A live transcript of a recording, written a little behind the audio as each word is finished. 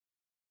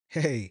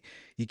Hey,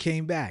 you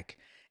came back.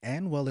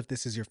 And well, if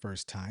this is your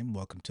first time,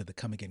 welcome to the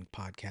Come Again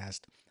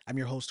podcast. I'm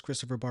your host,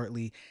 Christopher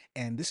Bartley,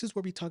 and this is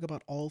where we talk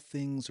about all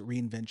things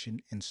reinvention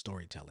and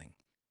storytelling.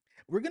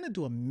 We're going to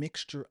do a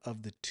mixture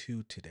of the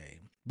two today,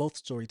 both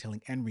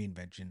storytelling and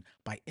reinvention,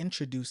 by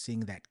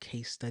introducing that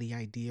case study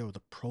idea or the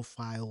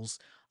profiles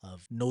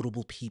of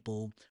notable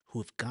people who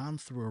have gone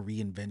through a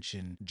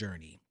reinvention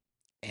journey.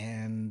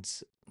 And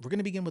we're going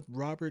to begin with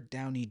Robert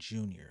Downey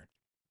Jr.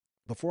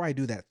 Before I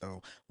do that,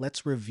 though,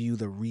 let's review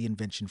the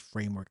reinvention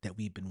framework that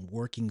we've been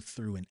working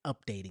through and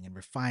updating and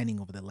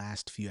refining over the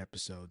last few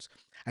episodes.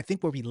 I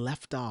think where we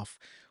left off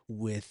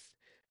with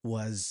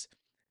was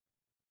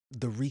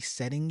the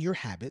resetting your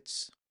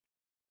habits.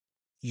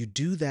 You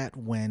do that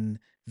when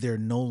they're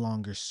no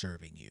longer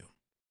serving you.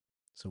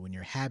 So when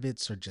your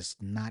habits are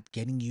just not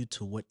getting you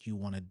to what you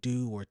want to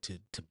do or to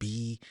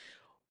be,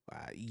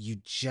 you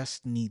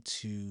just need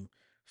to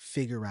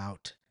figure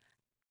out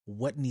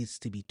what needs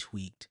to be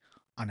tweaked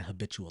on a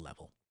habitual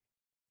level.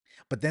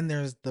 But then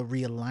there's the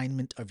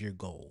realignment of your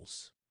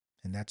goals.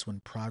 And that's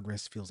when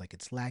progress feels like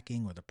it's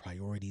lacking or the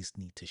priorities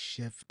need to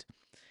shift.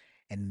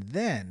 And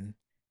then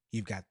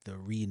you've got the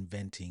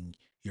reinventing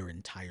your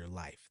entire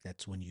life.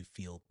 That's when you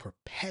feel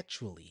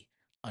perpetually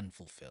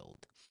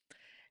unfulfilled.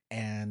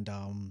 And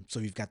so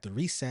you've got the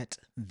reset,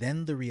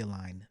 then the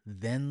realign,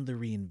 then the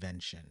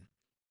reinvention.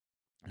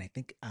 And I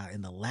think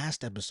in the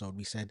last episode,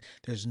 we said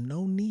there's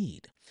no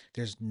need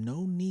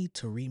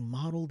to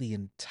remodel the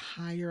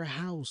entire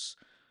house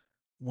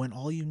when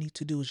all you need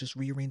to do is just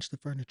rearrange the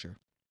furniture.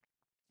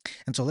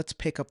 And so let's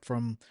pick up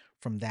from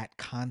that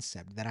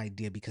concept, that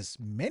idea, because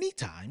many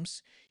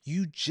times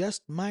you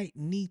just might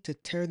need to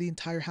tear the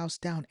entire house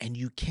down and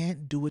you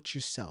can't do it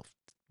yourself.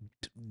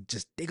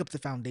 Just dig up the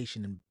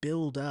foundation and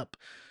build up,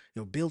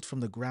 build from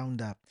the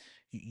ground up.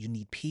 You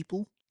need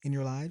people in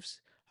your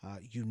lives.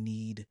 You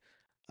need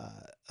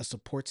a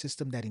support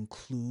system that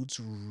includes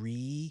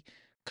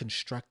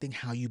reconstructing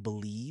how you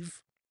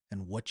believe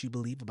and what you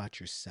believe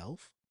about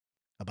yourself,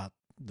 about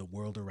the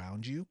world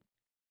around you.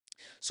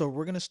 So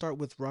we're going to start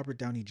with Robert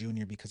Downey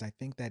Jr. because I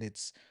think that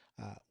it's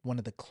one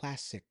of the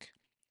classic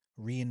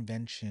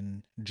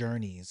reinvention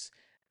journeys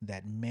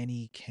that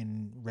many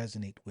can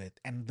resonate with.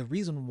 And the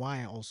reason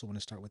why I also want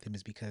to start with him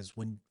is because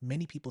when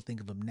many people think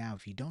of him now,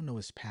 if you don't know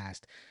his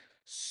past,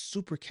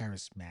 super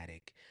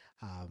charismatic,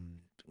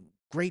 um,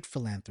 great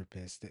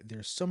philanthropist.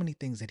 There's so many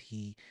things that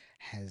he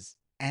has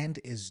and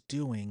is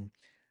doing.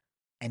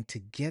 And to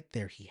get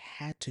there, he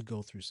had to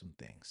go through some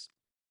things.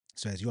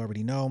 So, as you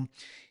already know,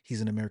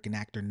 he's an American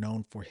actor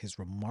known for his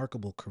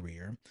remarkable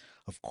career.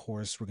 Of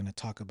course, we're going to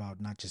talk about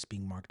not just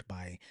being marked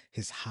by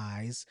his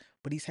highs,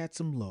 but he's had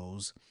some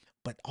lows,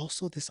 but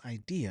also this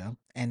idea,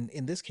 and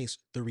in this case,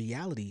 the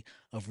reality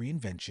of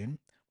reinvention.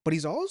 But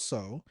he's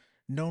also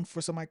known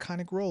for some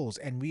iconic roles,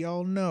 and we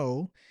all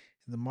know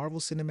in the Marvel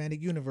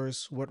Cinematic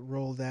Universe what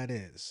role that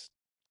is.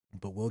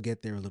 But we'll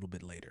get there a little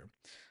bit later.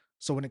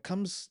 So, when it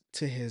comes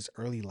to his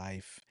early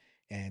life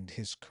and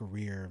his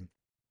career,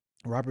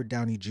 Robert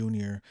Downey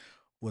Jr.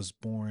 was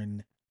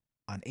born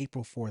on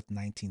April 4th,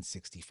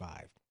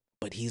 1965.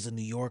 But he's a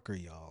New Yorker,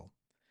 y'all.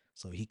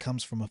 So he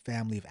comes from a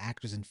family of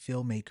actors and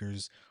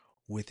filmmakers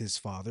with his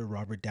father,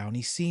 Robert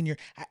Downey Sr.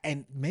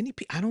 And many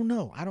people,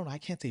 I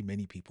can't say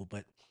many people,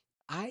 but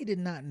I did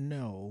not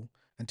know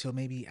until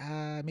maybe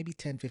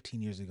 10,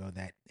 15 years ago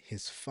that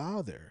his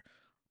father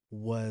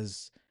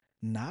was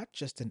not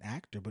just an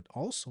actor, but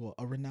also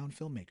a renowned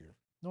filmmaker.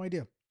 No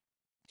idea.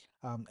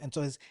 And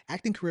so his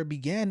acting career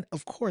began,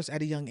 of course,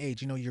 at a young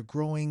age. You're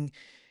growing,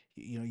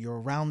 you're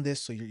around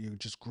this, so you're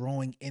just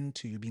growing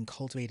into, you're being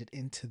cultivated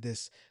into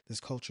this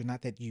culture.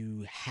 Not that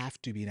you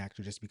have to be an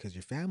actor just because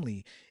your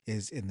family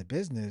is in the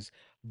business,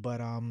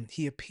 but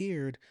he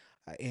appeared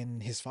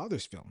in his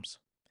father's films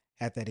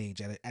at that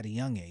age, at a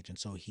young age. And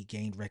so he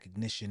gained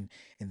recognition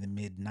in the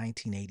mid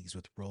 1980s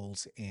with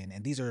roles in,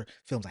 and these are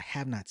films I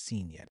have not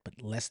seen yet,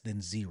 but Less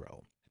Than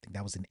Zero. I think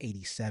that was in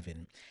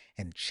 87,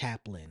 and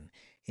Chaplin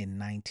in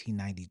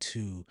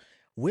 1992,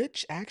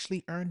 which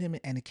actually earned him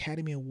an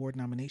Academy Award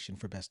nomination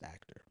for Best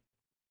Actor.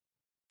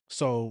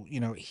 So,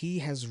 he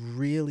has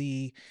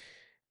really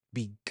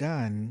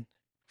begun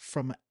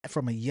from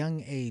a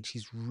young age.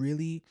 He's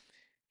really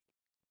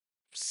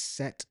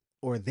set,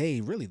 or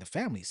they really, the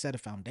family set a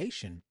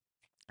foundation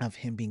of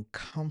him being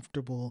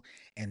comfortable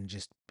and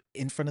just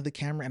in front of the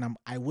camera, and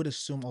I would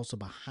assume also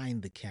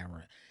behind the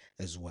camera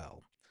as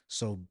well.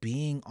 So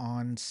being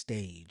on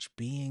stage,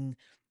 being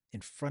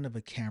in front of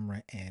a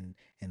camera and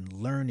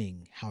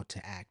learning how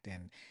to act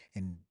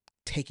and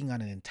taking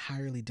on an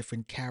entirely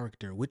different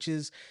character, which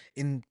is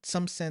in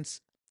some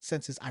senses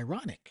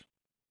ironic,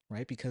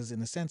 right? Because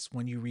in a sense,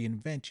 when you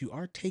reinvent, you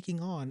are taking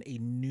on a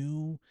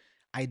new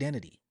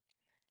identity,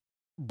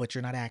 but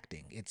you're not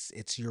acting.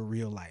 It's your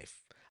real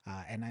life.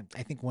 And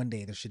I think one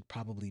day there should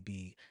probably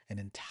be an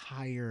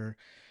entire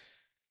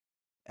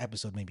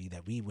episode maybe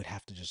that we would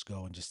have to just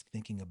go and just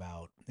thinking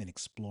about and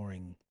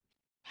exploring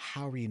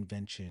how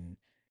reinvention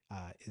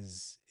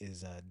is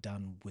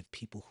done with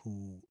people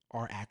who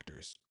are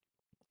actors,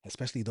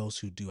 especially those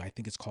who do. I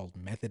think it's called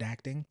method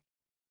acting.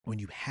 when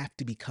you have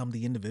to become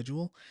the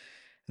individual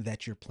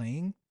that you're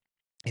playing,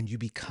 and you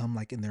become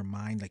like in their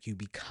mind, like you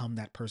become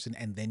that person,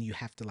 and then you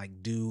have to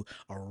like do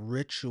a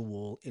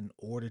ritual in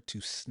order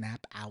to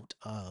snap out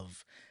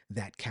of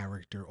that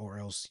character, or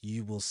else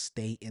you will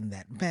stay in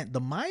that. Man, the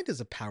mind is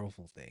a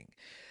powerful thing.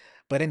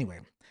 But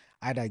anyway,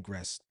 I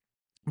digress.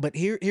 But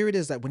here it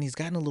is that when he's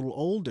gotten a little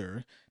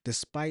older,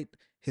 despite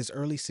his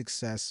early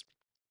success,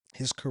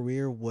 his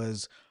career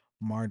was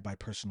marred by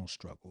personal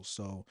struggles.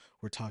 So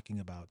we're talking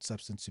about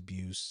substance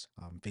abuse,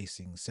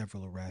 facing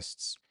several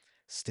arrests,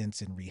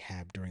 stints in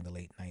rehab during the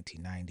late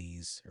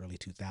 1990s, early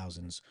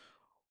 2000s,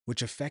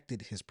 which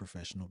affected his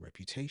professional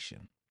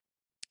reputation.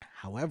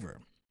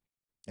 However,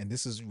 and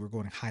this is, we're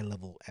going high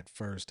level at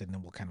first, and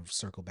then we'll kind of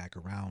circle back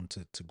around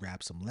to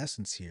grab some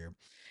lessons here.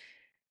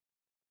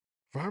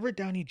 Robert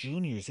Downey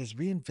Jr.'s his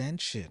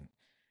reinvention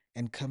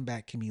and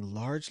comeback can be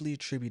largely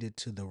attributed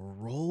to the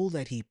role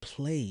that he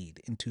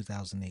played in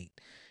 2008,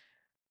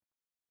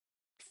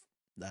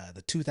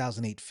 the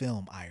 2008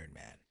 film Iron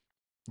Man.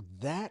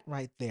 That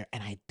right there,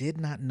 and I did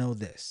not know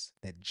this,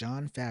 that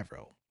Jon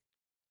Favreau,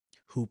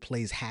 who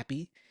plays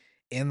Happy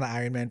in the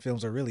Iron Man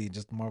films, or really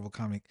just the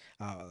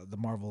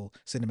Marvel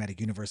Cinematic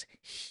Universe,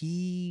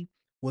 he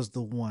was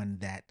the one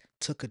that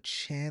took a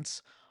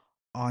chance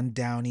on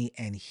Downey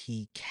and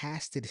he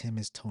casted him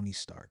as Tony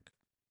Stark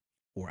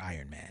or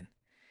Iron Man.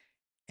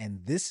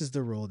 And this is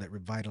the role that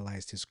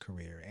revitalized his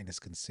career and is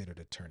considered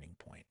a turning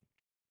point.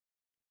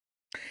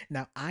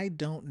 Now, I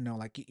don't know,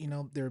 like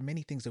there are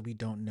many things that we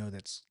don't know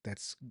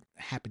that's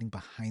happening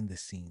behind the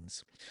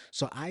scenes.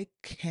 So I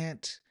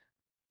can't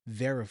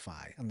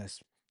verify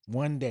unless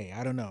one day,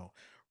 I don't know,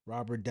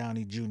 Robert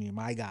Downey Jr.,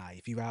 my guy,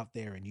 if you're out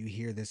there and you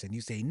hear this and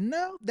you say,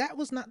 "No, that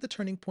was not the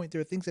turning point.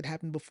 There are things that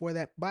happened before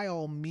that." By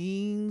all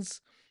means,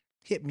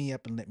 hit me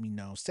up and let me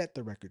know. Set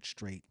the record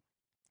straight.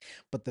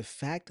 But the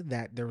fact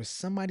that there was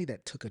somebody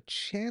that took a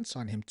chance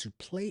on him to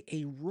play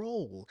a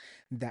role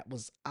that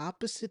was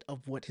opposite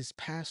of what his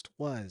past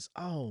was,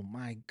 oh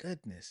my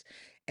goodness.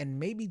 And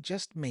maybe,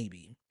 just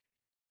maybe,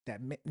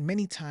 that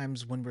many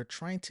times when we're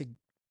trying to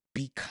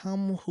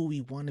become who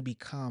we want to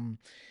become,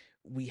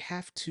 we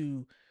have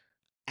to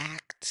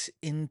act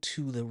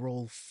into the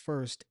role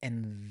first,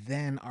 and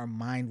then our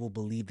mind will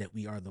believe that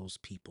we are those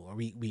people, or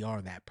we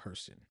are that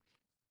person.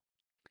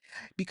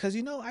 Because,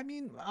 I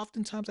mean,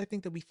 oftentimes I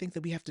think that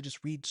we have to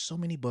just read so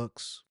many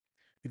books,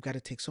 we've got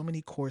to take so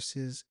many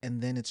courses,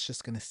 and then it's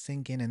just going to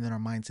sink in, and then our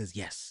mind says,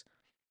 "Yes,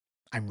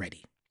 I'm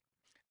ready."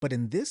 But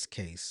in this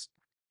case,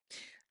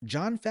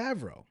 Jon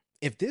Favreau,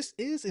 if this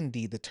is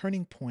indeed the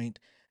turning point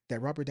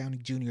that Robert Downey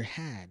Jr.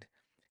 had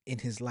in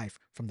his life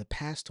from the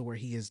past to where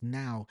he is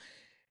now,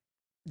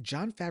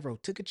 Jon Favreau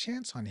took a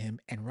chance on him,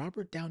 and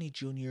Robert Downey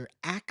Jr.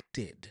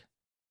 acted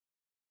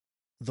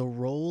the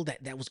role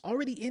that was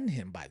already in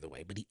him, by the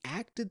way, but he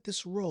acted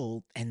this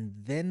role, and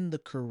then the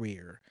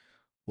career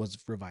was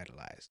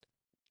revitalized.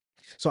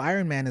 So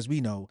Iron Man, as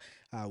we know,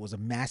 was a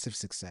massive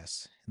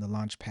success in the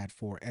launch pad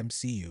for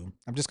MCU.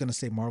 I'm just going to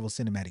say Marvel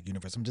Cinematic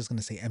Universe. I'm just going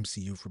to say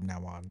MCU from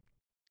now on.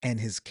 And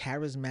his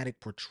charismatic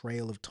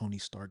portrayal of Tony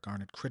Stark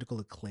garnered critical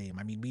acclaim.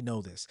 I mean, we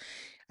know this.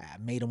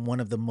 Made him one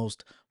of the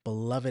most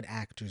beloved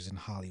actors in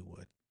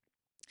Hollywood.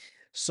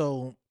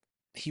 So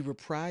he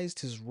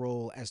reprised his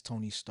role as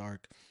Tony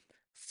Stark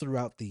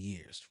throughout the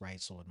years,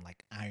 right? So in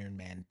like Iron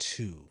Man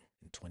 2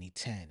 in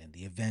 2010, and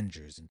the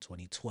Avengers in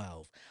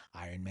 2012,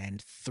 Iron Man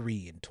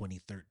 3 in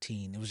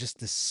 2013. It was just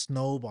this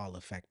snowball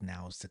effect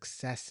now of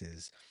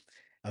successes.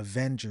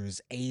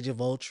 Avengers Age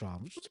of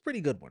Ultron, which was a pretty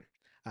good one.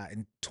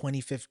 In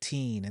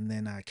 2015, and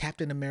then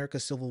Captain America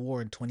Civil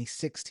War in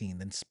 2016,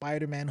 then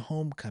Spider Man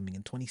Homecoming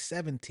in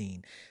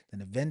 2017,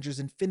 then Avengers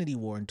Infinity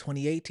War in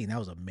 2018. That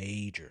was a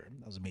major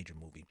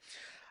movie.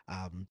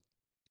 Um,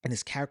 and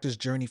his character's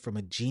journey from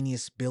a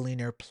genius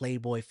billionaire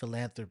playboy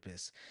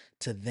philanthropist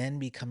to then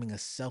becoming a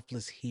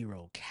selfless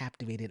hero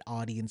captivated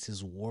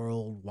audiences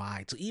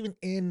worldwide. So even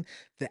in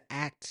the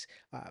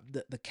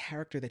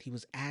character that he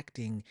was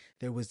acting,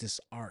 there was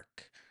this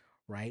arc,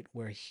 right,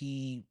 where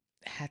he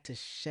had to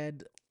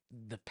shed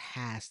the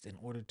past in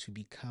order to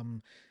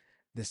become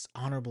this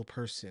honorable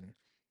person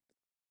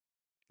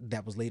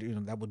that was later,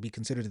 that would be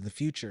considered in the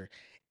future.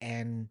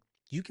 And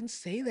you can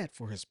say that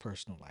for his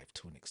personal life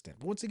to an extent.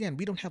 But once again,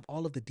 we don't have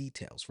all of the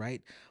details,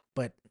 right?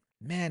 But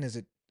man,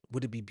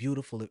 would it be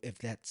beautiful if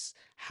that's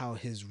how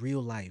his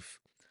real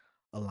life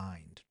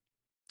aligned.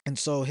 And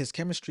so his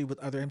chemistry with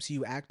other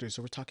MCU actors,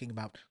 so we're talking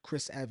about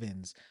Chris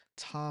Evans,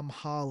 Tom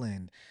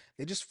Holland,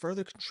 they just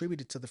further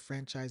contributed to the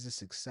franchise's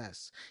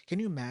success. Can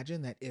you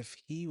imagine that if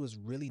he was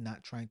really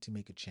not trying to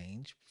make a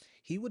change,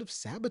 he would have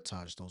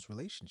sabotaged those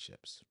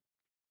relationships?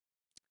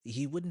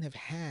 He wouldn't have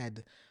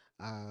had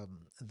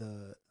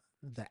the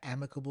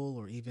amicable,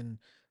 or even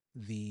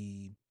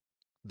the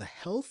the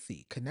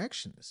healthy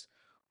connections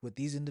with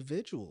these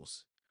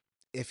individuals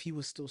if he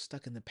was still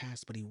stuck in the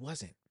past, but he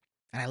wasn't.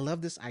 And I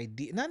love this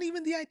idea, not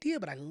even the idea,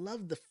 but I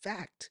love the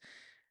fact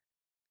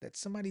that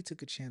somebody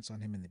took a chance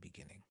on him in the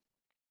beginning.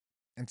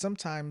 And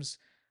sometimes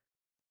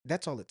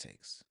that's all it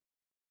takes.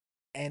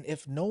 And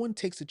if no one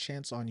takes a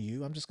chance on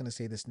you, I'm just going to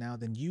say this now,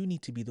 then you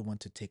need to be the one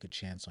to take a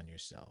chance on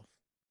yourself.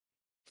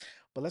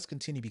 But let's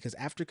continue because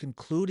after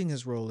concluding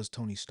his role as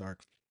Tony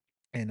Stark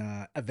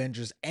in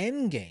Avengers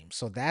Endgame,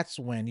 so that's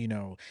when,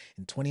 in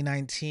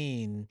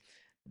 2019,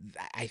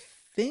 I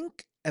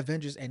think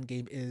Avengers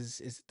Endgame is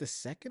it the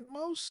second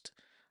most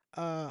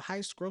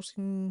highest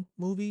grossing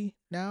movie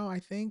now, I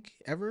think,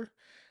 ever.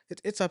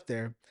 It's up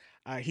there.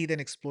 He then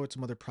explored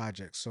some other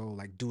projects, so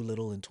like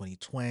Doolittle in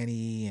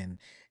 2020,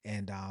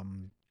 and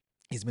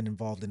he's been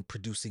involved in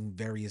producing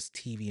various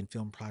TV and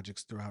film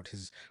projects throughout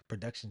his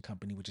production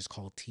company, which is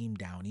called Team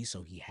Downey.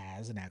 So he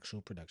has an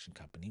actual production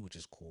company, which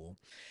is cool.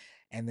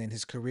 And then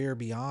his career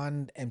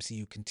beyond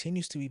MCU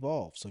continues to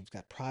evolve. So he's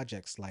got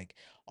projects like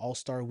All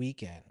Star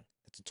Weekend,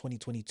 it's a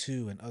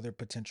 2022, and other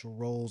potential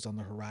roles on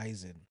the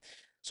horizon.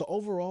 So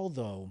overall,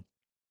 though,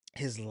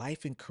 his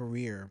life and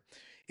career,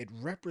 it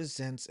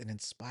represents an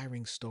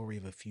inspiring story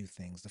of a few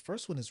things. The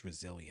first one is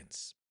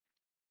resilience.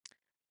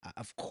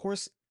 Of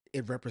course,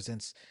 it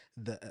represents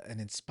the an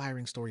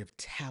inspiring story of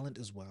talent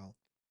as well,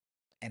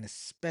 and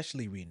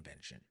especially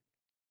reinvention.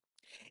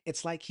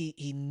 It's like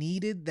he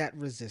needed that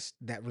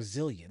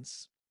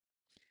resilience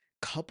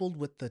coupled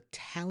with the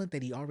talent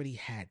that he already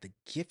had, the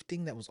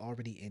gifting that was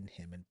already in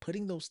him, and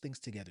putting those things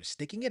together,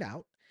 sticking it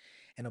out,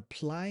 and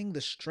applying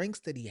the strengths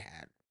that he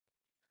had,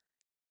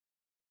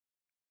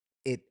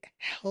 it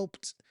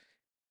helped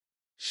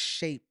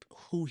shape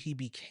who he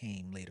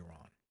became later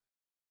on.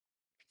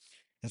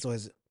 And so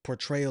his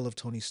portrayal of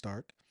Tony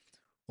Stark,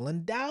 well,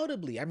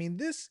 undoubtedly, I mean,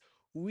 this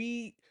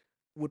we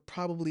would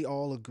probably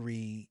all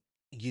agree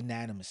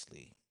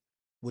unanimously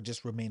would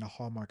just remain a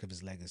hallmark of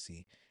his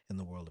legacy in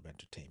the world of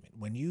entertainment.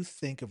 When you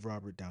think of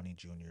Robert Downey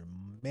Jr.,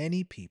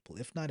 many people,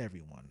 if not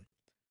everyone,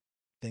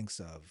 thinks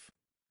of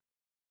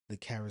the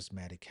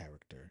charismatic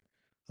character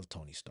of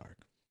Tony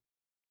Stark.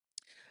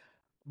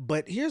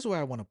 But here's where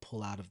I want to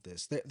pull out of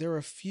this. There are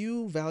a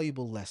few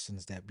valuable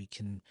lessons that we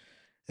can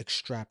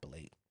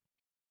extrapolate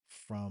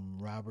from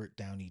Robert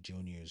Downey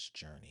Jr.'s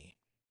journey.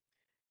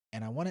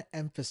 And I want to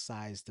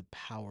emphasize the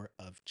power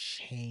of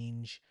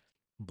change,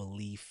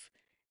 belief,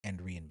 and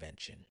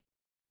reinvention.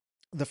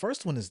 The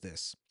first one is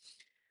this: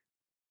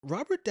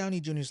 Robert Downey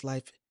Jr.'s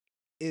life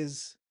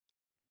is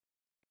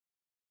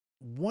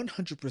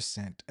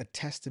 100% a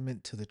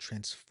testament to the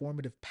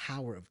transformative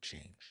power of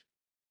change.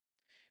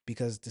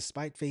 Because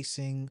despite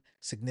facing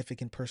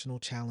significant personal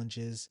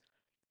challenges,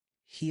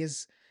 he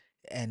is,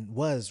 and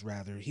was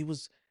rather, he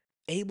was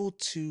able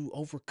to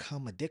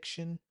overcome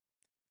addiction,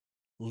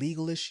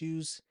 legal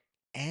issues,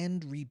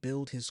 and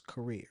rebuild his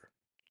career.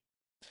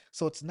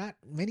 So it's not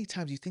many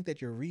times you think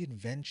that your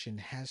reinvention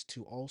has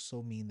to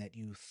also mean that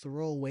you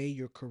throw away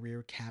your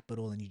career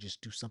capital and you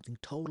just do something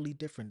totally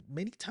different.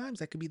 Many times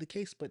that could be the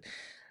case, but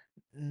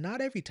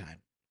not every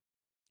time.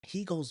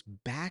 He goes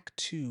back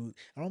to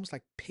almost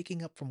like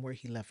picking up from where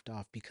he left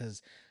off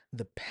because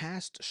the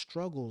past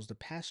struggles, the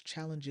past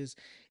challenges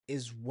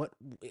is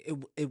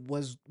it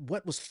was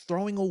what was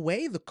throwing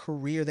away the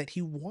career that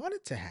he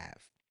wanted to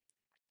have.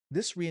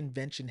 This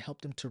reinvention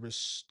helped him to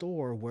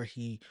restore where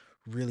he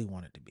really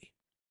wanted to be.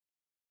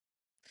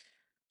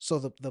 So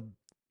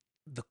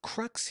the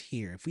crux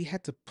here, if we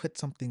had to put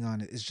something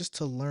on it, is just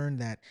to learn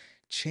that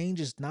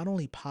change is not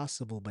only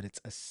possible, but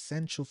it's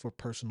essential for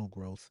personal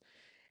growth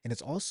and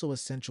it's also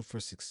essential for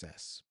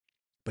success.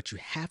 But you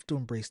have to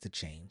embrace the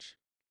change.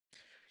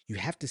 You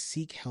have to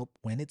seek help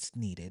when it's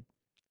needed,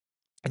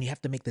 and you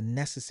have to make the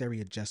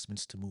necessary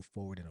adjustments to move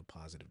forward in a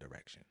positive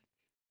direction.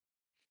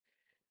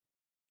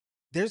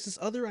 There's this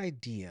other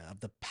idea of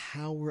the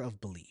power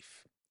of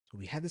belief.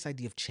 We had this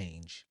idea of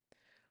change,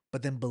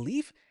 but then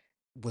belief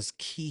was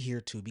key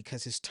here too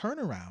because his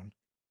turnaround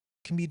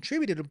can be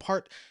attributed in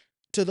part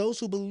to those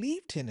who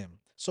believed in him.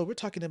 So we're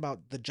talking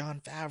about the John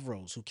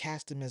Favreau's who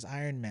cast him as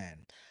Iron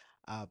Man,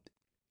 uh,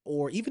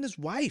 or even his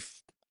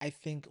wife, I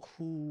think,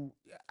 who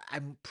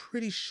I'm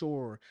pretty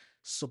sure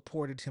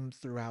supported him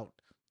throughout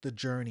the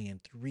journey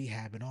and through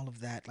rehab and all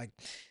of that. Like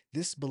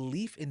this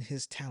belief in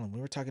his talent. We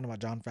were talking about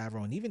John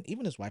Favreau and even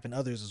his wife and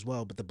others as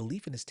well, but the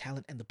belief in his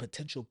talent and the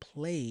potential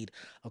played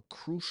a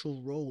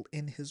crucial role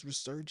in his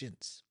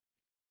resurgence.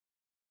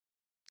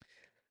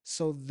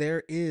 So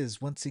there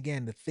is, once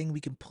again, the thing we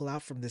can pull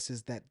out from this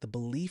is that the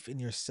belief in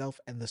yourself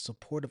and the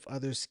support of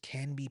others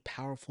can be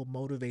powerful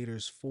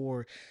motivators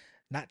for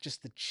not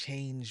just the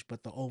change,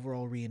 but the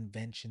overall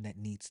reinvention that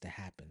needs to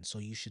happen. So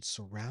you should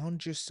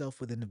surround yourself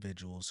with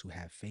individuals who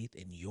have faith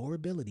in your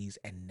abilities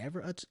and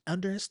never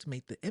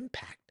underestimate the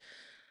impact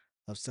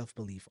of self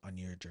belief on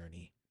your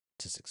journey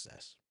to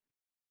success.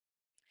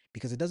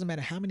 Because it doesn't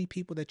matter how many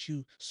people that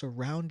you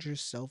surround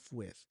yourself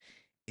with,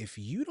 if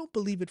you don't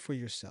believe it for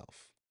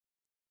yourself,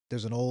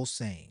 there's an old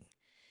saying: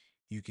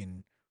 you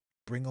can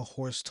bring a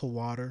horse to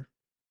water,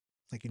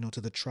 like,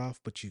 to the trough,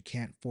 but you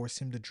can't force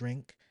him to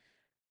drink.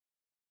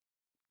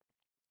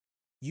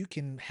 You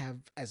can have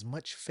as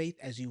much faith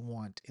as you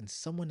want in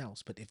someone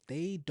else, but if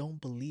they don't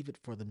believe it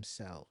for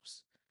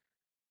themselves,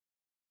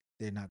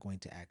 they're not going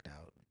to act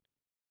out.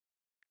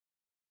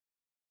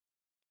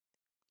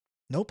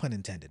 No pun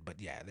intended, but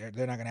yeah,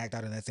 they're not going to act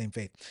out in that same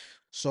faith.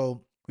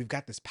 So we've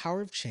got this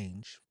power of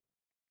change,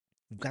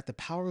 we've got the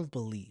power of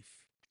belief.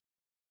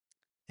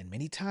 And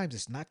many times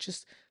it's not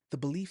just the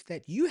belief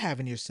that you have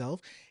in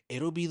yourself,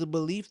 it'll be the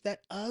belief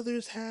that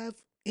others have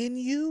in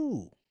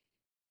you.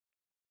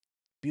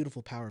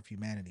 Beautiful power of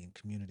humanity and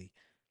community.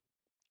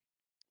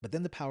 But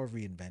then the power of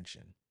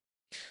reinvention.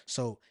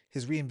 So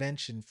his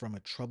reinvention from a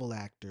trouble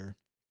actor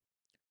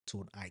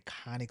to an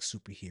iconic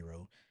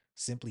superhero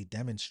simply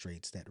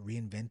demonstrates that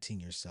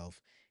reinventing yourself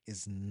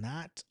is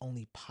not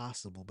only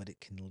possible, but it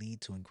can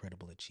lead to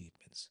incredible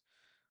achievements.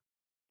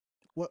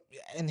 What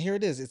and here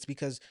it is. It's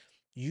because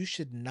you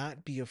should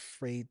not be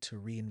afraid to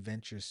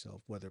reinvent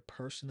yourself, whether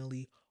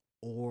personally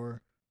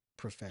or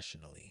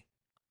professionally.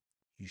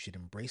 You should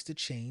embrace the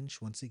change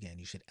once again.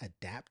 You should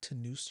adapt to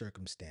new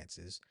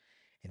circumstances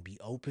and be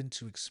open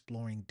to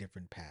exploring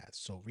different paths.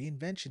 So,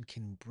 reinvention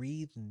can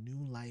breathe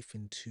new life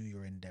into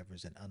your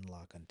endeavors and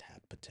unlock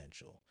untapped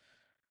potential.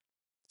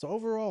 So,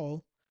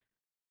 overall,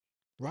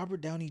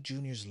 Robert Downey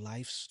Jr.'s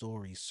life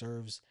story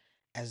serves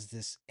as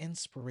this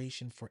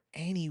inspiration for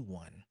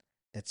anyone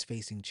that's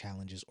facing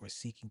challenges or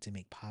seeking to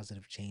make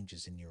positive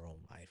changes in your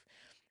own life.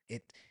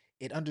 It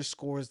it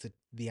underscores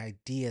the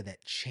idea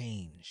that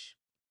change,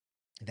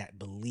 that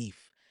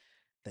belief,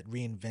 that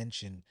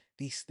reinvention,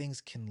 these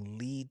things can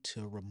lead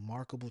to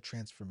remarkable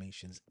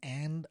transformations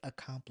and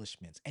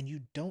accomplishments. And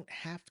you don't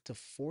have to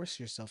force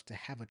yourself to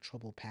have a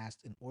troubled past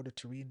in order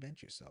to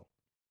reinvent yourself.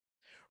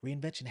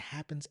 Reinvention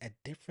happens at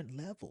different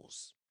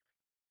levels.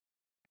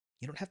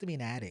 You don't have to be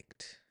an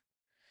addict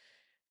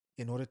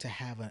in order to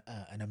have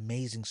an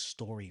amazing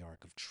story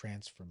arc of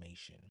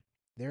transformation.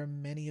 There are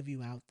many of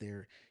you out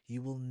there,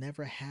 you will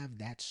never have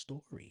that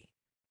story.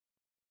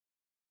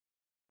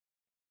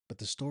 But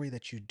the story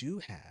that you do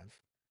have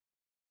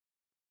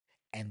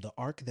and the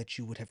arc that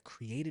you would have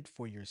created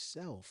for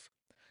yourself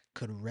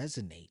could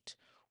resonate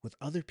with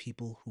other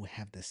people who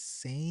have the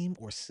same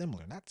or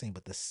similar, not same,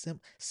 but the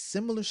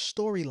similar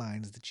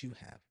storylines that you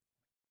have.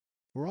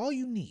 We're all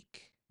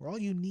unique. We're all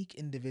unique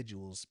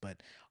individuals,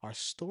 but our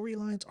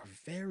storylines are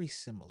very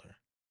similar.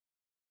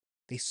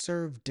 They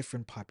serve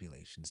different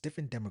populations,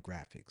 different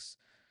demographics,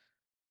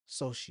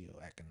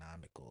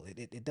 socioeconomical.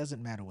 It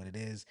doesn't matter what it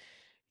is.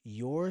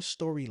 Your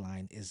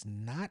storyline is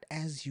not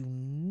as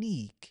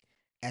unique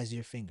as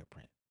your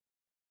fingerprint.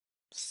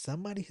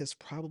 Somebody has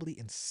probably,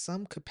 in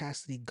some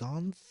capacity,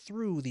 gone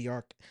through the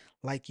arc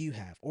like you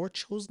have, or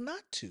chose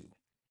not to.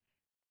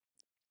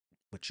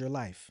 But your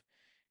life,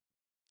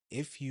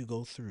 if you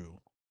go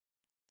through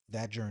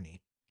that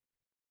journey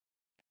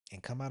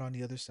and come out on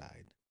the other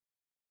side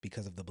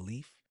because of the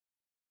belief,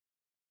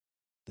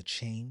 the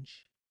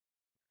change,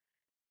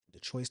 the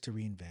choice to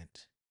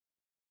reinvent,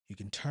 you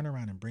can turn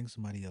around and bring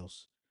somebody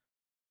else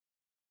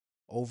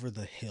over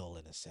the hill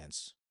in a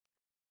sense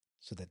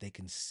so that they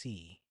can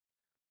see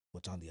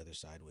what's on the other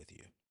side with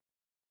you.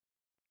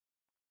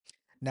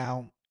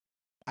 Now,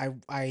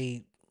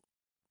 I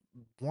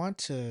want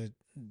to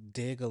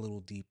dig a little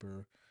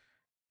deeper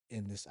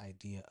in this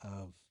idea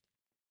of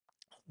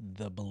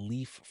the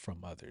belief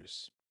from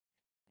others.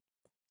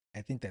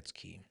 I think that's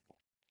key.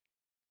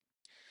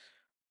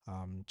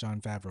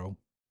 John Favreau,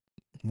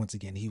 once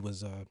again, he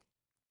was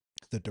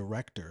the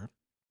director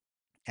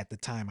at the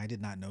time. I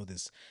did not know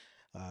this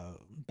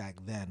back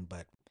then,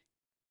 but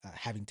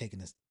having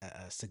taken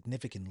a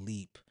significant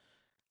leap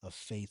of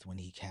faith when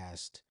he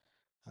cast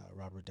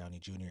Robert Downey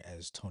Jr.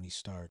 as Tony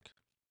Stark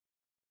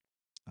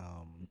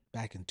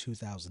back in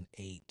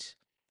 2008,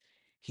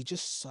 he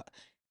just saw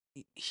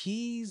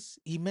he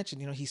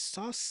mentioned, he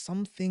saw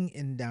something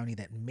in Downey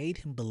that made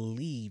him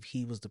believe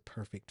he was the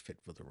perfect fit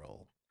for the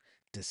role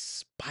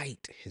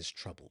despite his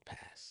troubled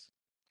past.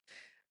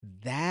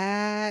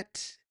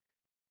 That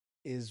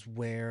is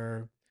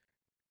where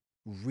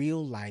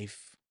real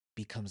life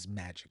becomes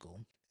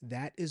magical.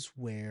 That is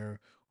where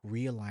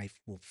real life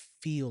will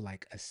feel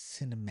like a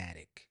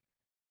cinematic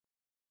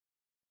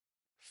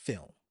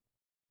film,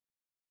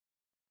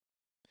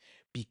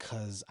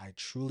 because I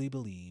truly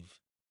believe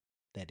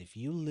that if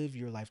you live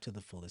your life to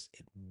the fullest,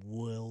 it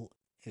will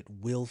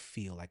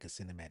feel like a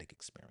cinematic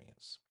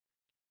experience.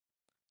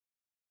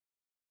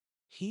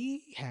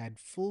 He had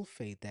full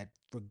faith that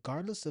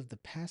regardless of the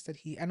past that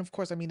and of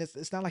course, I mean,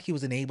 it's not like he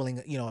was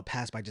enabling, a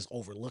past by just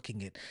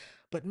overlooking it.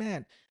 But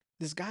man,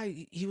 this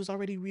guy, he was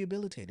already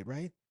rehabilitated,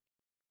 right?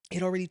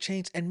 It already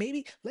changed. And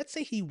maybe, let's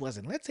say he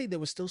wasn't. Let's say there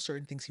was still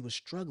certain things he was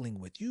struggling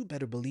with. You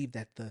better believe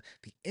that the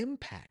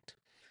impact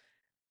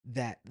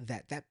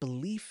that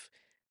belief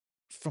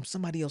from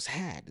somebody else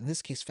had, in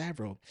this case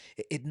Favreau,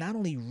 it not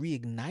only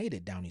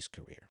reignited Downey's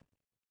career,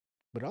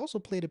 but it also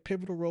played a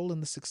pivotal role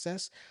in the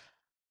success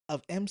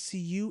of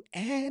MCU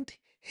and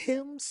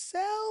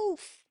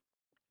himself.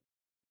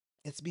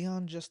 It's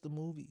beyond just the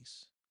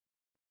movies.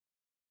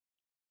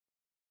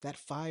 That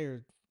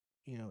fire,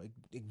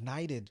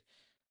 ignited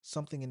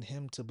something in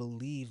him to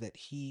believe that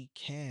he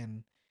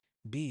can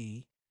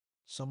be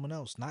someone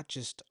else, not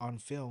just on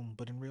film,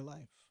 but in real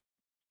life.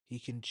 He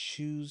can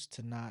choose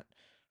to not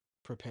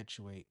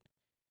perpetuate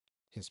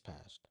his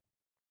past.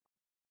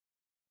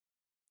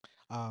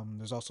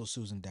 There's also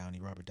Susan Downey,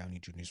 Robert Downey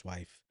Jr.'s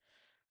wife,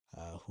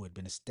 who had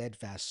been a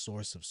steadfast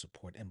source of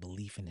support and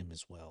belief in him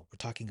as well. We're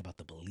talking about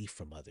the belief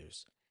from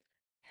others,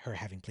 her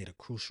having played a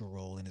crucial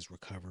role in his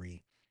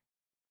recovery,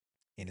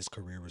 in his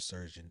career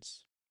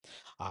resurgence.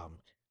 Um,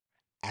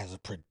 as a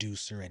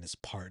producer and his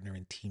partner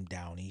in Team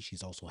Downey,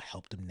 she's also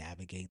helped him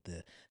navigate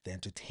the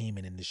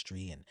entertainment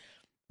industry and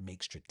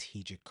make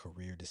strategic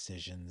career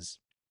decisions.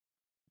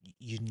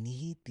 You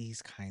need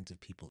these kinds of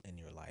people in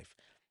your life.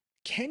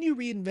 Can you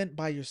reinvent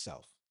by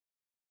yourself?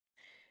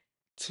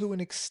 To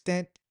an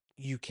extent,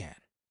 you can.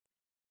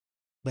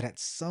 But at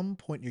some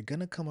point, you're going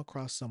to come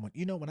across someone.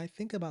 You know, when I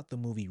think about the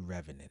movie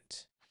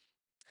Revenant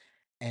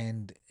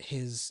and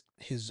his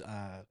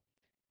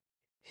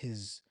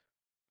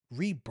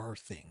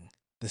rebirthing,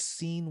 the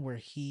scene where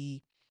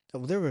he,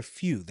 oh, there were a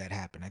few that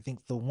happened. I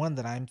think the one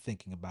that I'm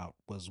thinking about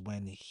was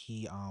when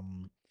he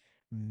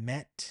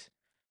met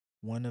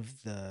one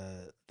of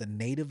the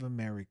Native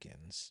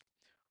Americans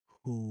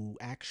who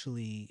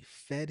actually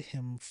fed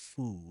him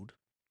food.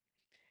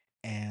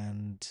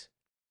 And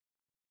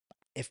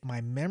if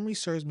my memory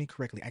serves me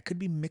correctly, I could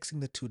be mixing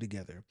the two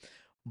together,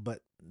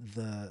 but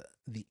the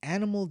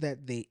animal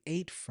that they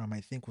ate from,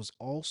 I think, was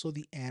also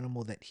the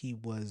animal that he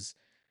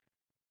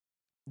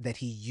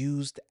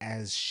used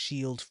as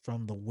shield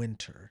from the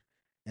winter.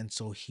 And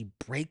so he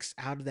breaks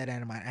out of that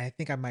animal. I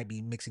think I might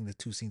be mixing the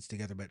two scenes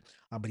together, but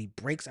he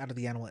breaks out of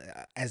the animal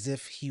as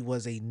if he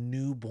was a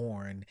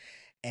newborn,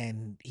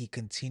 and he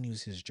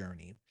continues his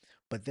journey.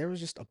 But there was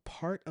just a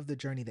part of the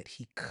journey that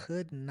he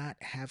could not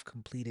have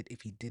completed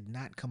if he did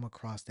not come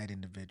across that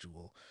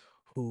individual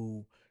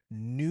who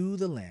knew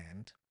the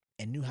land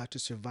and knew how to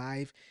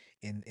survive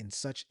in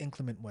such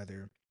inclement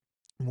weather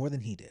more than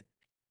he did.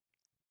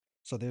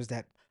 So there's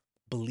that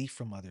belief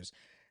from others.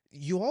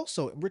 You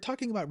also, we're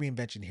talking about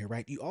reinvention here,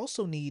 right? You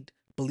also need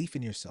belief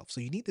in yourself.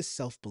 So you need this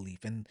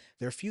self-belief, and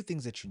there are a few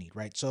things that you need,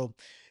 right? So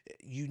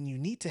you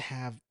need to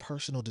have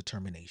personal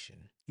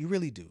determination. You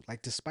really do.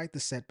 Like, despite the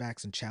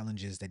setbacks and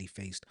challenges that he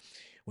faced,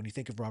 when you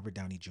think of Robert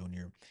Downey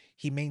Jr.,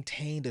 he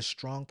maintained a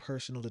strong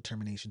personal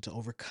determination to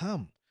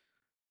overcome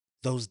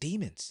those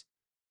demons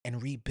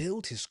and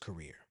rebuild his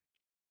career.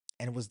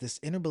 And it was this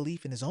inner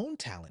belief in his own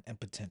talent and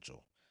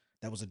potential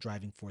that was a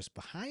driving force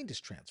behind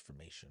his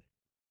transformation,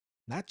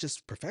 not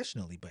just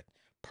professionally, but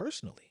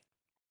personally.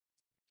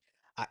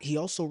 He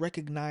also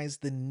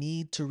recognized the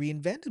need to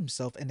reinvent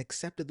himself and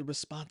accepted the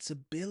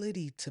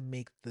responsibility to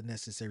make the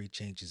necessary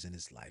changes in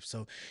his life.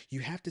 So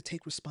you have to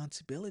take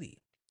responsibility.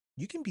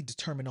 You can be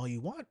determined all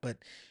you want, but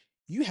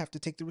you have to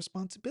take the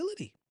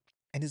responsibility.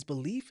 And his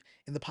belief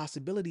in the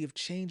possibility of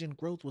change and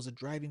growth was a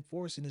driving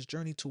force in his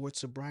journey towards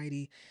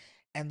sobriety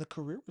and the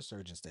career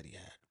resurgence that he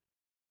had.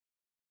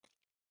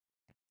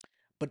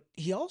 But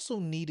he also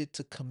needed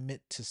to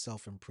commit to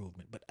self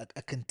improvement, but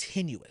a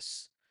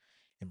continuous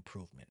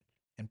improvement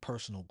and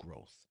personal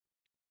growth,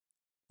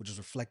 which is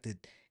reflected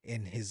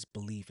in his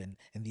belief and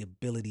the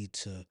ability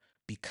to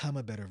become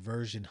a better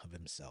version of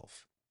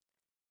himself.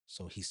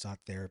 So he sought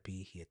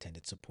therapy, he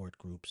attended support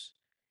groups,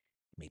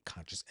 made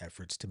conscious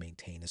efforts to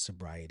maintain his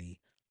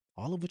sobriety,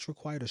 all of which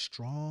required a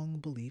strong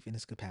belief in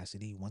his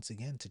capacity, once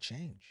again, to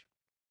change.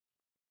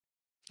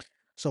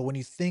 So when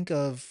you think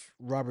of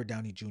Robert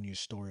Downey Jr.'s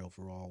story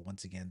overall,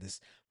 once again,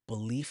 this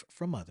belief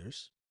from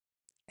others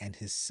and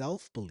his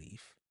self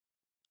belief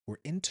were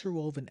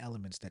interwoven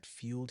elements that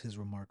fueled his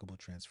remarkable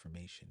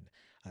transformation.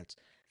 It's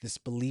this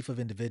belief of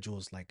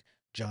individuals like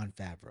John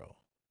Favreau,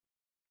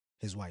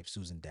 his wife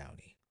Susan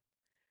Downey.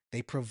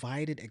 They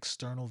provided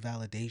external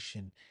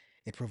validation.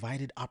 It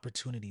provided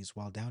opportunities,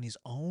 while Downey's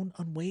own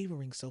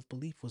unwavering self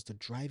belief was the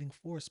driving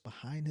force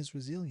behind his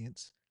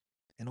resilience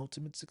and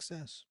ultimate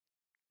success.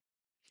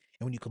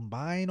 And when you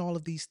combine all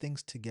of these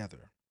things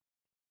together,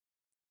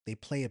 they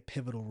play a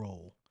pivotal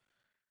role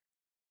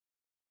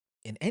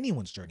in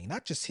anyone's journey,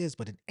 not just his,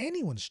 but in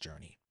anyone's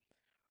journey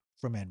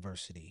from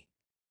adversity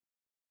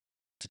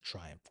to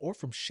triumph or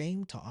from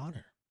shame to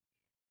honor.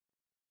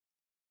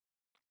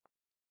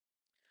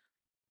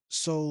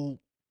 So,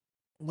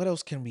 what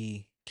else can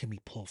we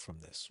pull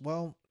from this?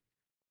 Well,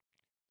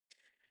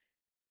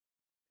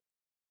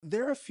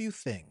 there are a few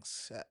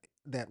things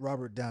that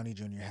Robert Downey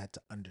Jr. had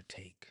to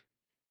undertake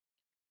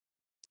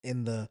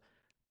in the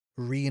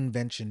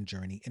reinvention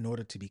journey in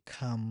order to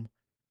become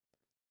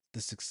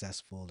the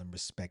successful and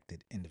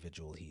respected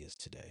individual he is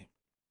today.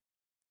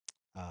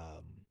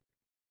 Um,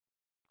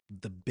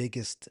 the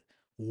biggest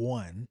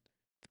one,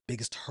 the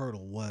biggest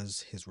hurdle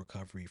was his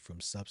recovery from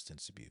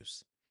substance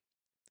abuse.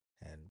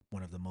 And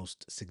one of the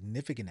most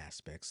significant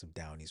aspects of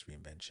Downey's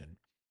reinvention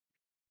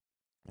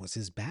was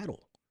his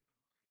battle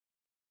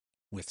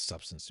with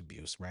substance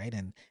abuse, right?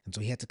 And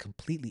so he had to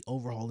completely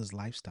overhaul his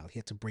lifestyle. He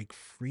had to break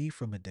free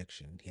from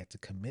addiction. He had to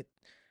commit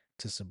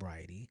to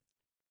sobriety,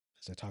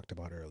 as I talked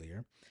about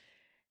earlier.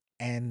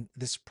 And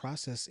this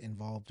process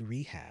involved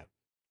rehab.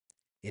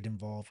 It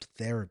involved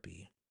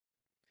therapy.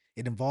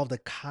 It involved a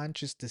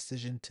conscious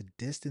decision to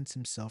distance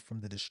himself from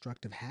the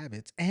destructive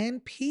habits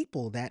and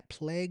people that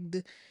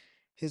plagued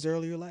his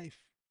earlier life.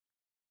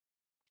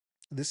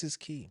 This is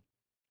key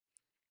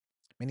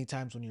Many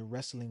times when you're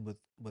wrestling with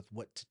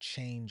what to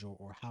change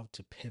or how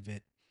to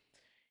pivot,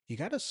 you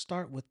got to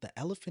start with the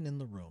elephant in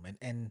the room.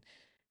 And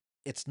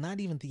it's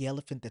not even the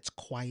elephant that's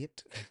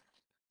quiet.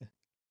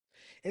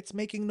 It's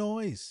making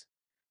noise.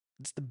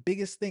 It's the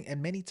biggest thing.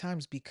 And many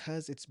times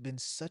because it's been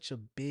such a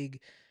big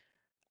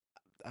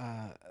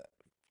uh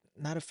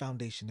not a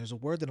foundation. There's a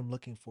word that I'm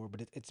looking for,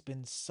 but it's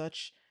been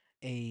such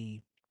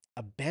a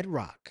a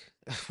bedrock,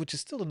 which is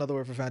still another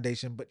word for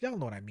foundation, but y'all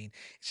know what I mean.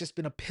 It's just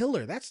been a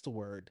pillar. That's the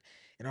word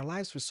in our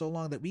lives for so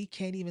long that we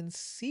can't even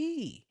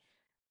see.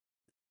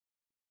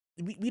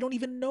 We don't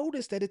even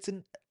notice that it's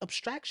an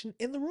abstraction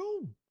in the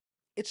room.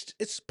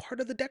 It's part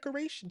of the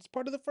decoration. It's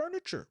part of the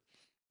furniture.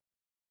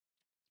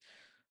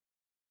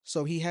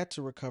 So he had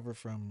to recover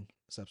from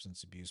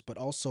substance abuse, but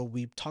also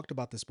we've talked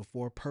about this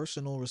before,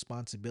 personal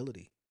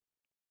responsibility.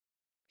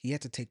 He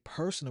had to take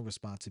personal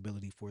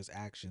responsibility for his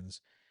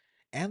actions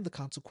and the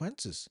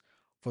consequences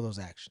for those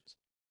actions.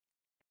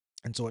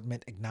 And so it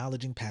meant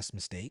acknowledging past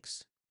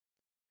mistakes.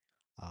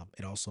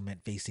 It also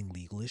meant facing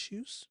legal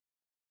issues,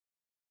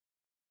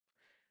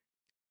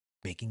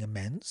 making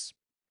amends,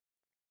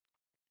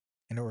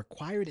 and it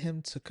required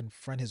him to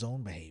confront his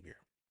own behavior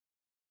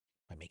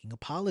by making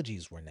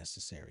apologies where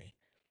necessary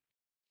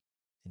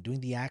and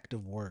doing the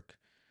active work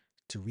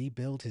to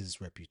rebuild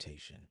his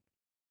reputation.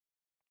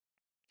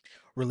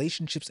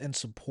 Relationships and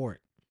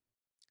support.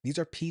 These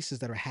are pieces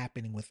that are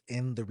happening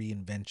within the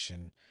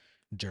reinvention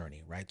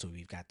journey, right? So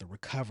we've got the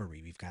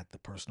recovery, we've got the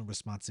personal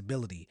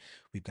responsibility,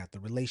 we've got the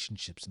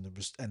relationships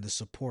and the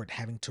support,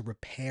 having to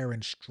repair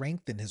and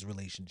strengthen his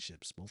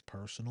relationships, both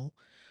personal,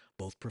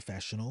 both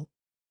professional,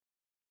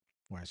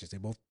 or I should say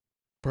both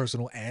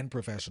personal and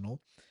professional.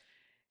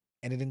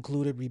 And it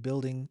included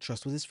rebuilding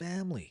trust with his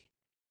family,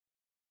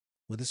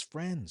 with his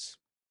friends,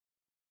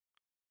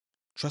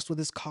 trust with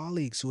his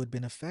colleagues who had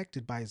been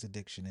affected by his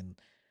addiction and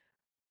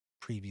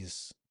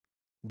previous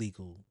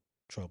legal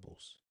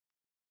troubles.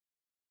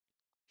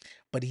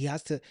 But he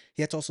had to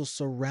also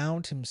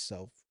surround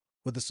himself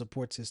with a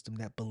support system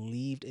that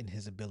believed in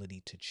his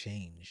ability to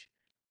change.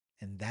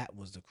 And that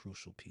was the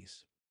crucial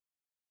piece.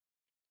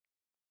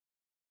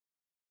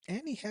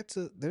 And he had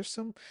to there's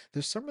some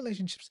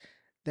relationships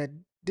that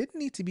didn't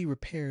need to be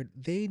repaired.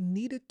 They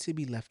needed to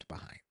be left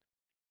behind.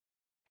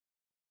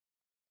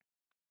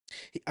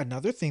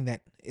 Another thing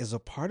that is a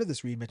part of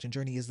this reinvention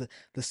journey is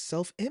the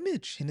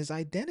self-image and his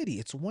identity.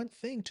 It's one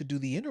thing to do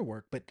the inner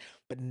work, but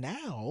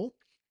now,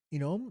 you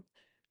know,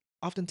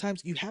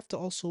 oftentimes you have to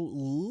also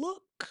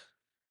look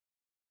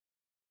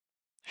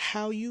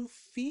how you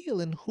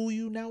feel and who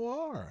you now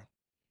are.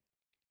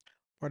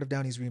 Part of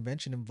Downey's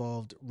reinvention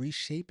involved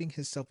reshaping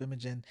his self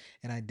image and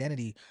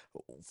identity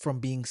from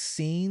being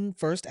seen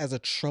first as a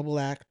trouble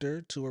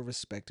actor to a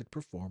respected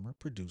performer,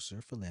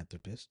 producer,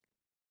 philanthropist.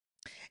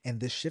 And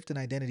this shift in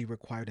identity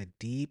required a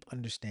deep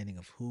understanding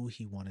of who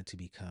he wanted to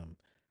become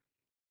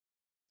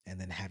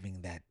and then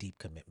having that deep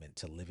commitment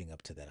to living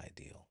up to that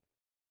ideal.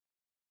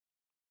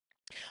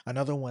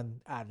 Another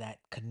one that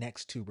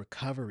connects to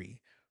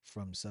recovery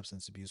from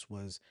substance abuse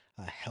was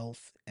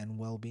health and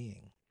well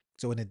being.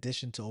 So, in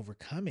addition to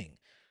overcoming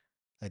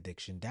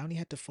addiction, Downey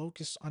had to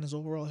focus on his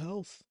overall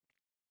health.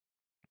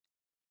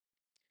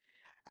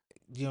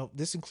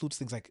 This includes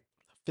things like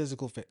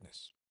physical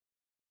fitness,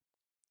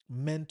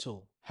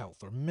 mental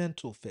health or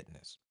mental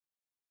fitness,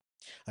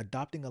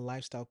 adopting a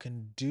lifestyle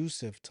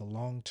conducive to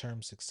long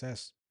term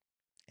success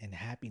and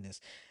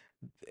happiness.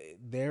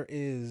 There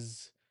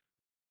is,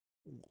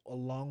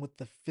 along with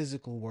the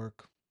physical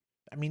work,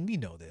 I mean, we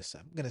know this.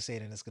 I'm going to say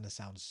it and it's going to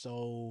sound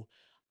so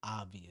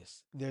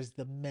obvious. There's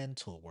the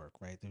mental work,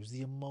 right? There's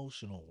the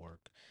emotional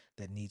work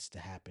that needs to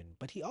happen.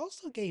 But he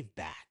also gave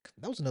back.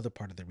 That was another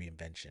part of the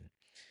reinvention.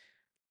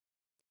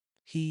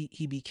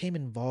 He became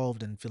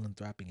involved in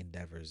philanthropic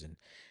endeavors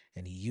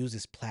and he used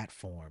his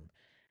platform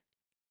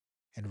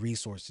and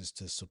resources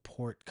to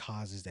support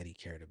causes that he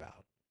cared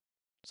about,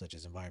 such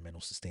as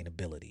environmental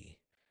sustainability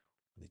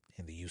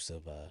and the use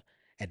of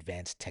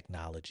advanced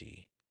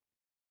technology.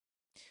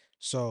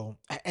 So,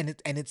 and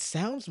it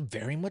sounds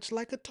very much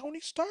like a Tony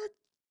Stark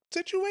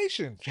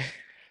situation.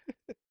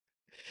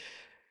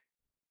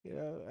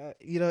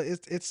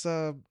 It's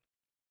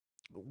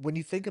when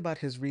you think about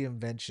his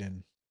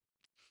reinvention,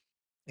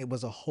 it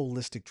was a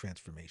holistic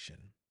transformation.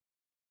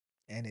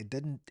 And it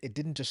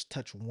didn't just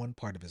touch one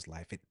part of his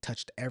life. It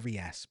touched every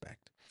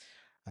aspect.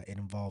 It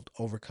involved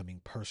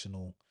overcoming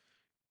personal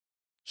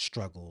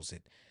struggles.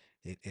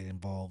 It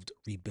involved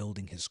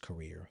rebuilding his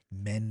career,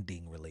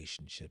 mending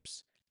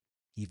relationships,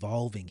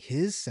 evolving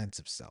his sense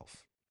of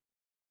self.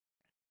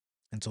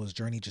 And so his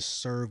journey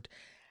just served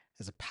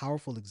as a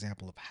powerful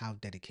example of how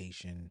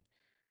dedication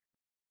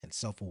and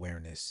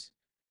self-awareness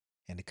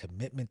and a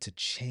commitment to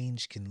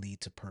change can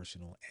lead to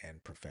personal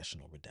and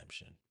professional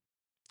redemption.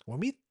 When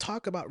we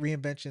talk about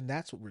reinvention,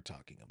 that's what we're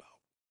talking about.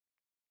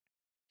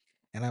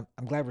 And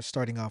I'm glad we're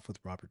starting off with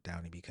Robert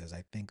Downey because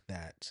I think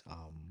that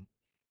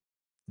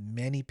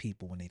many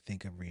people, when they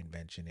think of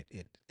reinvention,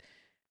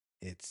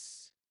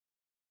 it's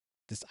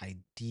this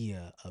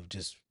idea of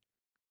just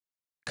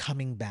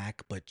coming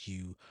back, but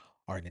you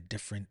are in a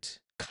different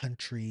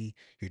country,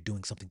 you're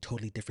doing something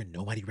totally different,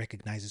 nobody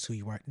recognizes who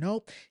you are.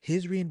 Nope,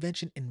 his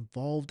reinvention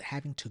involved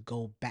having to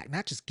go back,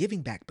 not just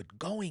giving back, but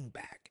going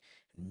back,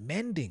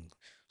 mending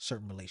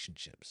certain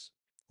relationships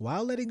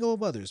while letting go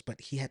of others.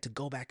 But he had to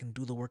go back and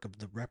do the work of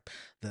the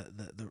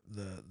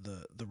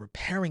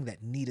repairing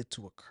that needed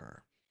to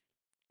occur.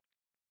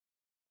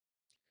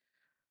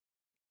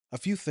 A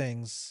few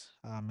things,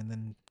 and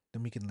then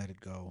we can let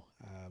it go.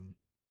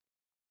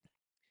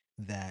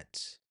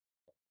 That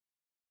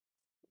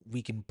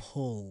we can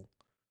pull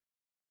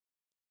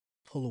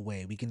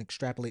away. We can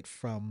extrapolate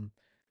from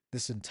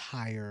this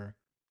entire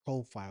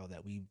profile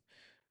that we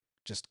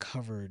just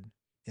covered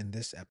in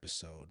this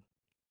episode.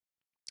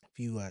 A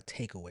few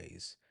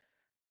takeaways,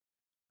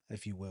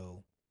 if you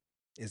will,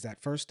 is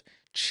that first,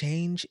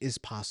 change is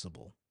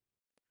possible.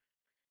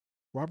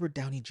 Robert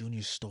Downey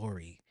Jr.'s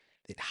story,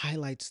 it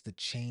highlights the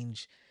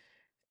change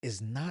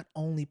is not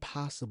only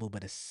possible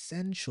but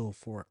essential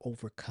for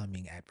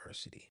overcoming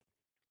adversity.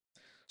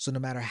 So no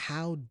matter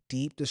how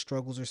deep the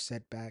struggles or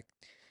setback,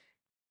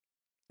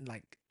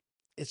 like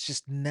it's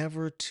just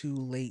never too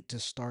late to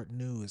start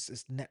new.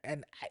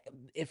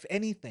 If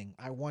anything,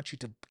 I want you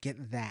to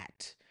get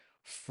that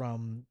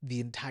from the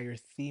entire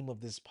theme of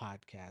this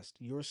podcast.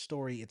 Your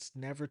story, it's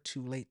never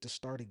too late to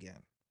start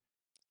again,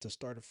 to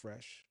start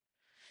afresh.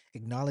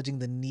 Acknowledging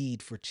the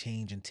need for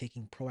change and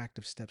taking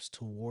proactive steps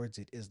towards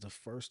it is the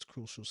first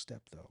crucial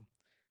step, though.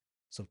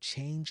 So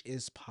change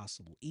is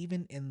possible,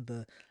 even in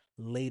the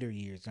later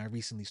years. And I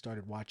recently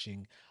started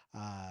watching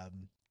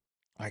um,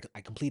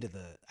 I completed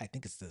I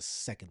think it's the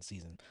second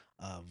season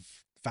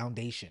of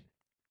Foundation.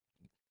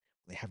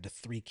 They have the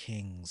three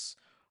kings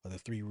or the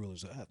three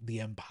rulers of the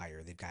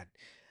empire. They've got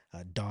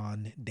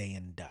dawn, day,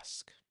 and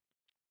dusk.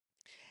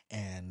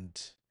 And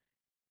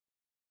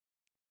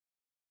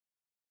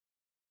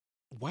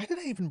why did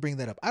I even bring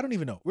that up? I don't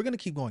even know. We're going to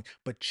keep going.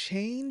 But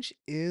change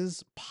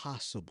is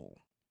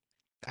possible.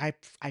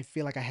 I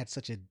feel like I had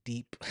such a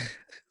deep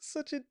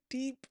such a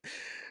deep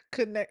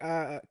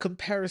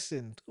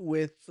comparison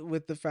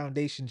with the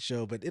Foundation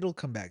show, but it'll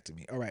come back to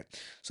me. All right.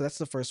 So that's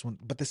the first one.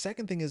 But the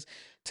second thing is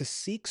to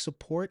seek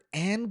support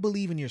and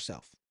believe in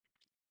yourself.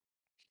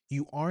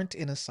 You aren't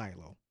in a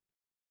silo.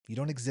 You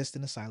don't exist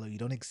in a silo. You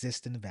don't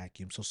exist in a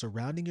vacuum. So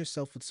surrounding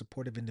yourself with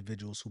supportive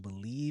individuals who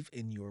believe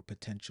in your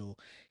potential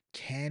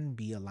can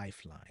be a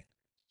lifeline.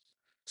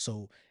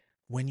 So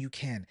when you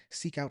can,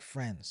 seek out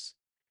friends,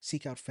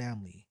 seek out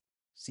family,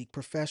 seek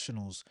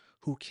professionals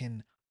who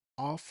can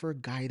offer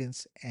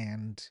guidance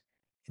and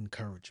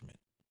encouragement.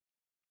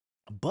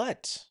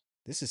 But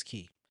this is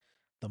key.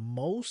 The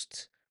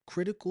most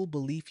critical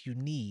belief you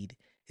need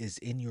is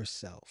in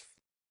yourself.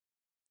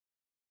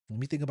 When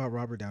we think about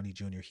Robert Downey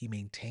Jr., he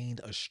maintained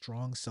a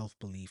strong self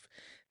belief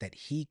that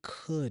he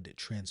could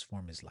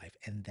transform his life,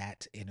 and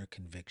that inner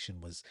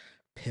conviction was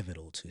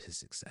pivotal to his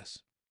success.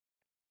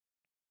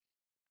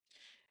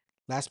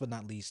 Last but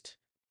not least,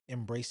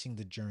 embracing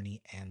the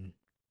journey and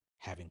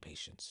having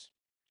patience.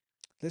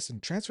 Listen,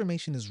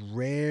 transformation is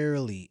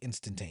rarely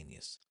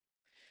instantaneous.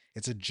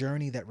 It's a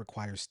journey that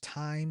requires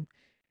time,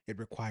 it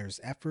requires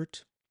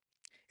effort,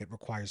 it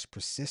requires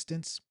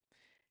persistence,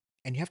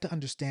 and you have to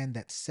understand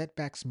that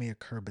setbacks may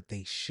occur, but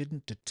they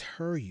shouldn't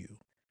deter you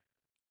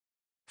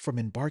from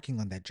embarking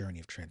on that journey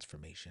of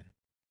transformation.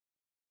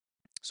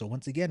 So,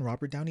 once again,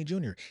 Robert Downey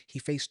Jr., he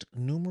faced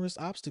numerous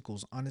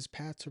obstacles on his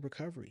path to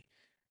recovery,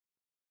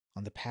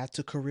 on the path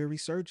to career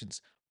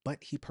resurgence,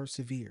 but he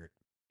persevered.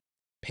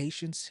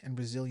 Patience and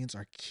resilience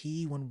are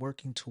key when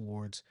working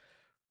towards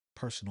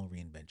personal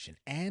reinvention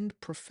and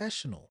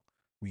professional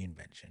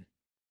reinvention.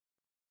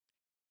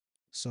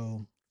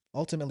 So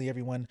ultimately,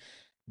 everyone,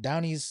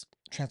 Downey's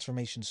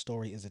transformation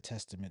story is a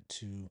testament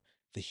to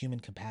the human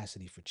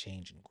capacity for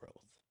change and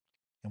growth.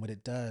 And what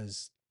it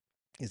does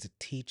is it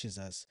teaches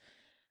us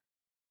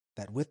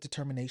that with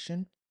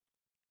determination,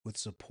 with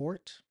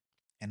support,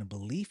 and a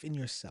belief in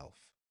yourself,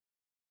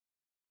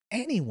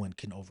 anyone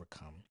can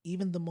overcome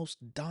even the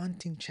most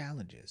daunting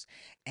challenges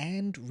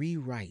and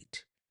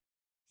rewrite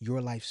your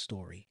life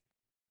story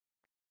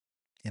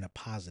in a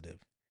positive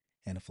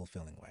and a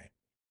fulfilling way.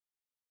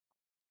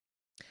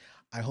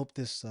 I hope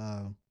this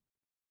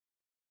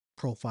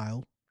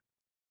profile,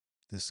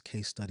 this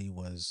case study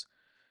was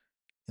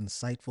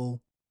insightful.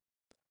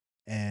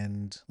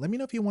 And let me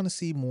know if you want to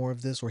see more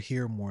of this or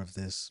hear more of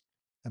this.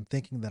 I'm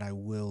thinking that I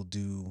will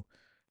do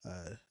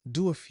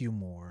a few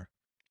more.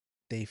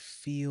 They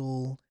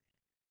feel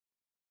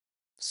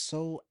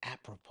so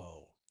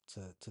apropos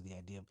to the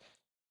idea of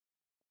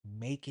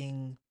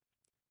making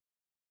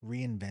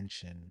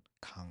reinvention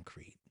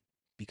concrete.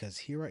 Because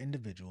here are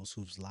individuals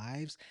whose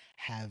lives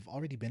have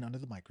already been under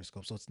the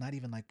microscope. So it's not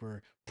even like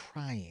we're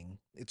prying,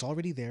 it's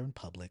already there in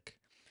public.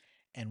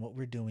 And what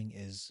we're doing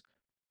is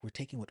we're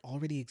taking what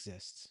already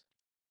exists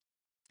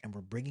and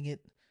we're bringing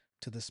it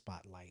to the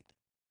spotlight,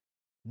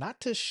 not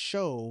to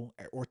show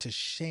or to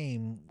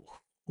shame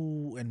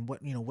who and what,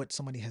 what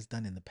somebody has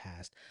done in the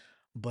past,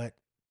 but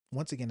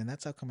once again, and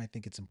that's how come I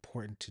think it's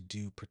important to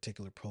do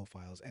particular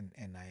profiles,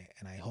 and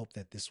I hope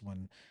that this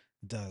one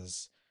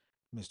does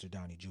Mr.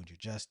 Downey Jr.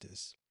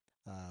 justice.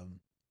 um,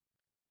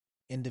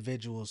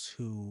 individuals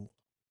who,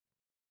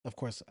 of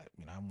course,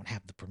 I won't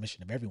have the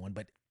permission of everyone,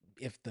 but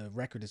if the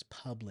record is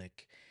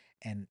public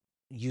and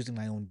using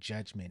my own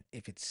judgment,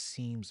 if it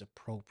seems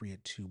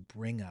appropriate to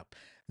bring up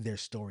their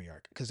story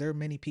arc, because there are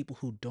many people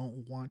who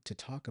don't want to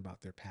talk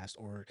about their past,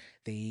 or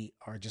they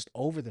are just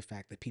over the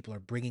fact that people are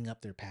bringing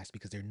up their past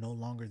because they're no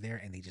longer there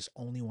and they just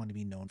only want to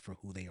be known for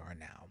who they are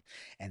now.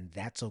 And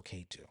that's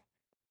okay too.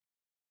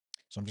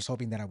 So I'm just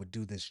hoping that I would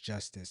do this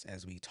justice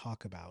as we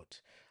talk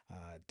about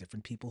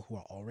different people who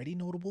are already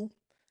notable.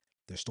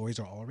 Their stories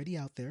are already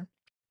out there,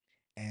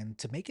 and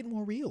to make it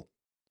more real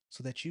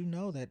so that you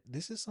know that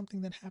this is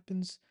something that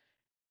happens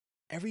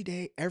every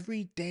day.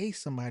 Every day,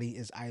 somebody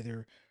is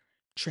either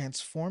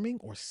transforming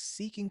or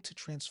seeking to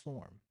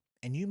transform.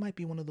 And you might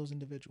be one of those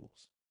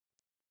individuals.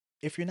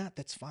 If you're not,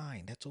 that's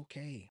fine. That's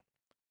okay.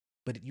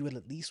 But you would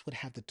at least would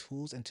have the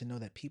tools and to know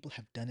that people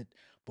have done it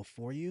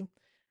before you,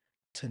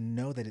 to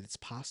know that it's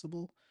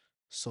possible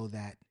so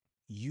that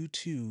you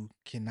too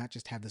can not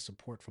just have the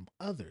support from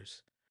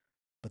others,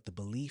 but the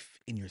belief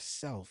in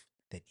yourself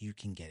that you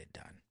can get it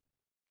done,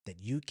 that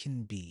you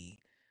can be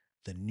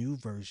the new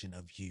version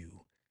of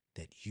you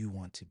that you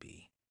want to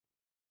be.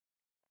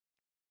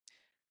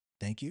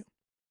 Thank you,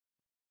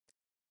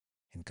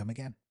 and come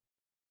again.